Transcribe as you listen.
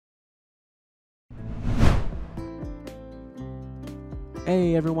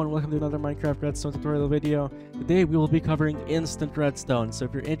Hey everyone, welcome to another Minecraft Redstone tutorial video. Today we will be covering instant redstone. So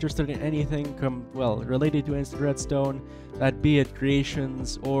if you're interested in anything related to instant redstone, that be it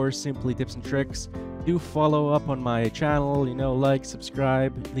creations or simply tips and tricks, do follow up on my channel, like,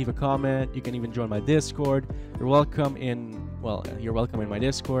 subscribe, leave a comment. You can even join my Discord. You're welcome in my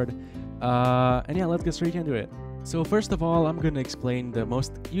Discord. And yeah, let's get straight into it. So first of all, I'm going to explain the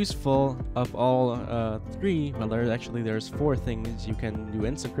most useful of all three. Well, there's four things you can do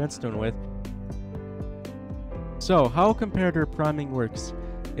instant redstone with. So how comparator priming works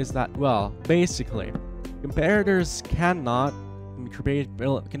is that, basically, comparators cannot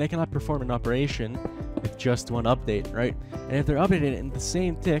perform an operation with just one update, right? And if they're updated in the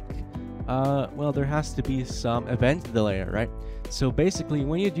same tick, there has to be some event delay, right? So basically,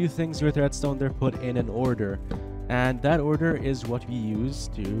 when you do things with redstone, they're put in an order. And that order is what we use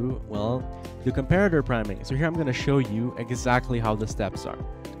to, do comparator priming. So here I'm going to show you exactly how the steps are.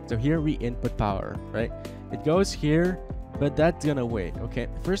 So here we input power, right? It goes here, but that's going to wait, okay?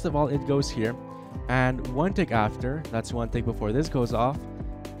 First of all, it goes here. And one tick after, that's one tick before this goes off,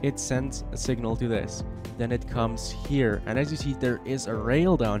 it sends a signal to this. Then it comes here. And as you see, there is a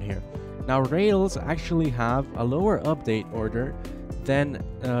rail down here. Now, rails actually have a lower update order than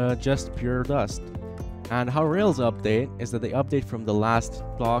just pure dust. And how rails update is that they update from the last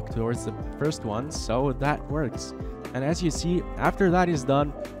block towards the first one, so that works. And as you see, after that is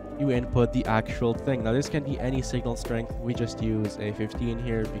done, you input the actual thing. Now this can be any signal strength. We just use a 15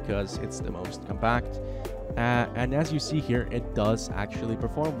 here because it's the most compact. And as you see here, it does actually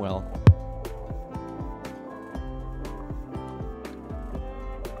perform well.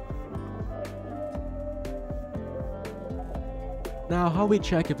 Now, how we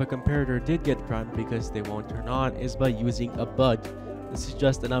check if a comparator did get primed because they won't turn on is by using a bud. This is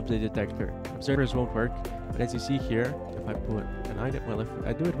just an update detector. Observers won't work, but as you see here, if I put an item, if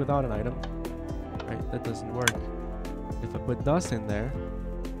I do it without an item, right, that doesn't work. If I put dust in there,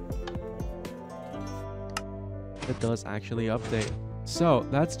 it does actually update. So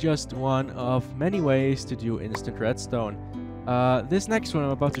that's just one of many ways to do instant redstone. This next one I'm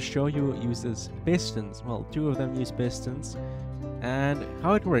about to show you uses pistons. Well, two of them use pistons. And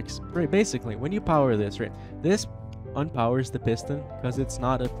how it works, right? Basically, when you power this, right, this unpowers the piston because it's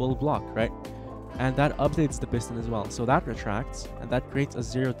not a full block, right? And that updates the piston as well. So that retracts, and that creates a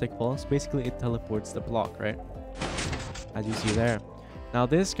zero tick pulse. Basically, it teleports the block, right? As you see there. Now,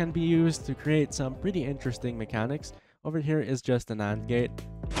 this can be used to create some pretty interesting mechanics. Over here is just an AND gate.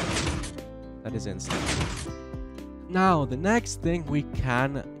 That is instant. Now, the next thing we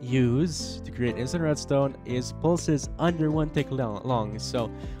can use to create instant redstone is pulses under one tick long.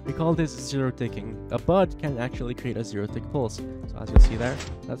 So we call this zero ticking. A bud can actually create a zero tick pulse. So as you'll see there,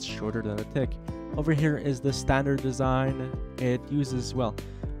 that's shorter than a tick. Over here is the standard design. It uses,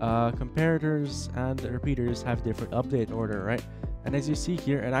 comparators and repeaters have different update order, right? And as you see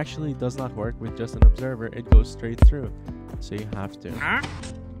here, it actually does not work with just an observer. It goes straight through. So you have to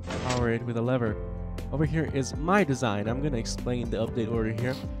power it with a lever. Over here is my design. I'm going to explain the update order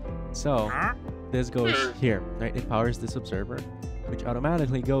here. So this goes here, right? It powers this observer, which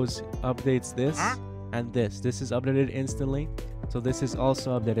automatically updates this and this. This is updated instantly. So this is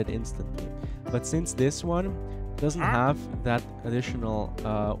also updated instantly. But since this one doesn't have that additional,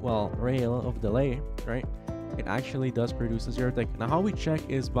 rail of delay, right? It actually does produce a zero tick. Now how we check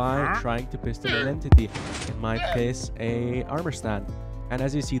is by trying to piston an entity. In my case, a armor stand. And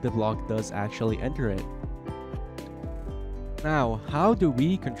as you see, the block does actually enter it. Now, how do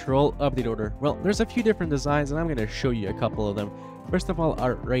we control update order? Well, there's a few different designs, and I'm going to show you a couple of them. First of all,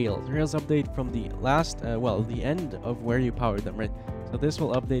 are rails. Rails update from the last, the end of where you powered them, right? So this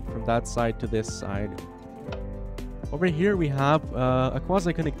will update from that side to this side. Over here, we have a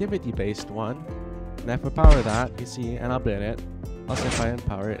quasi-connectivity based one. And if I power that, you see, and update it. Also, if I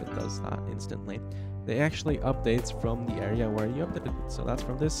unpower it, it does that instantly. It actually updates from the area where you updated it. So that's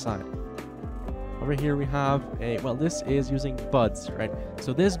from this side. Over here we have this is using buds, right?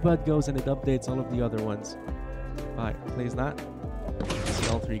 So this bud goes and it updates all of the other ones. Alright, place that. See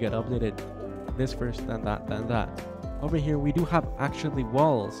all three get updated. This first, then that, then that. Over here we do have actually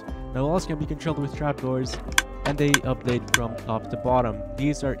walls. Now walls can be controlled with trapdoors, and they update from top to bottom.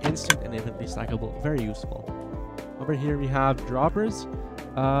 These are instant and infinitely stackable, very useful. Over here we have droppers.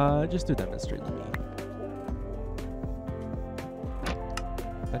 Just to demonstrate to me.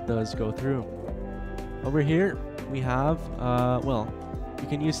 That does go through. Over here, we have, you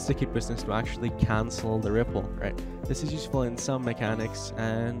can use sticky pistons to actually cancel the ripple, right? This is useful in some mechanics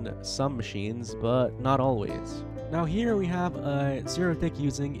and some machines, but not always. Now here we have a zero tick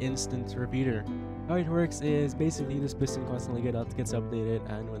using instant repeater. How it works is basically this piston constantly gets updated,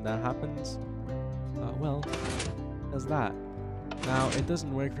 and when that happens, well, does that. Now, it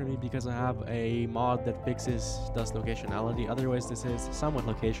doesn't work for me because I have a mod that fixes dust locationality. Otherwise, this is somewhat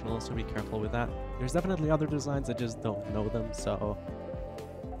locational, so be careful with that. There's definitely other designs, I just don't know them, so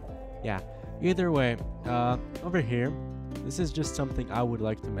yeah. Either way, over here, this is just something I would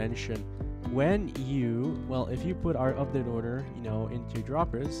like to mention. When you, well, if you put our update order, you know, into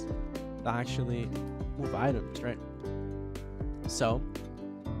droppers, that actually move items, right? So,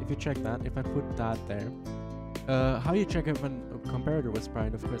 if you check that, if I put that there, how you check if a comparator was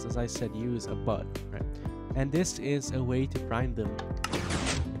primed, of course, as I said, use a bud, right? And this is a way to prime them.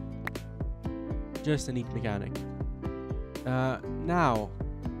 Just a neat mechanic. Now,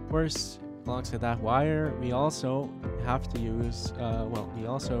 of course, alongside that wire, we also have to use, well, we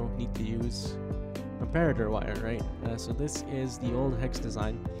also need to use comparator wire, right? So this is the old hex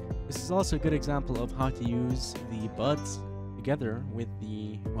design. This is also a good example of how to use the buds together with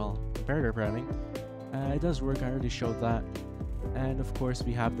the, well, comparator priming. It does work, I already showed that. And of course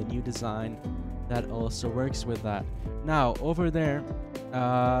we have the new design that also works with that. Now over there,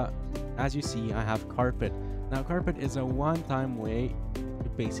 as you see, I have carpet. Now carpet is a one-time way to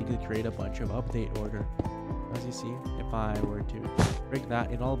basically create a bunch of update order. As you see, if I were to break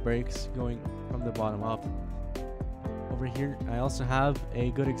that, it all breaks going from the bottom up. Over here, I also have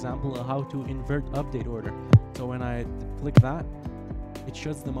a good example of how to invert update order. So when I click that, it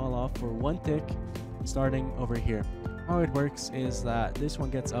shuts them all off for one tick, starting over here. How it works is that this one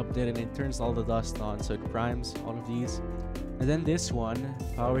gets updated and it turns all the dust on, so it primes all of these. And then this one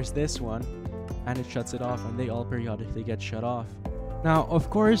powers this one, and it shuts it off, and they all periodically get shut off. Now, of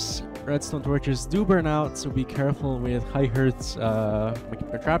course, redstone torches do burn out, so be careful with high hertz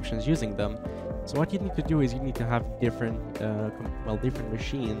contraptions using them. So what you need to do is you need to have different, different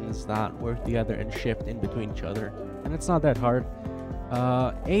machines that work together and shift in between each other, and it's not that hard.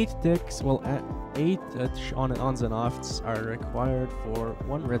 8 ticks, well, 8 on and ons and offs are required for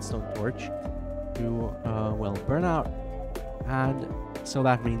one redstone torch to, burn out, and so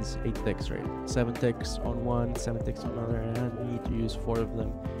that means 8 ticks, right? 7 ticks on one, 7 ticks on another, and we need to use 4 of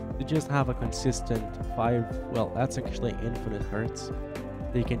them to just have a consistent 5, well, that's actually infinite hertz.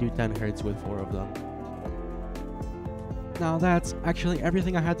 You can do 10 hertz with 4 of them. Now that's actually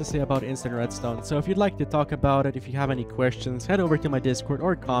everything I had to say about instant redstone, so if you'd like to talk about it, if you have any questions, head over to my Discord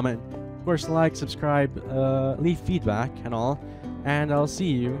or comment. Of course, like, subscribe, leave feedback and all, and I'll see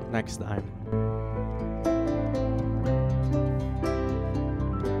you next time.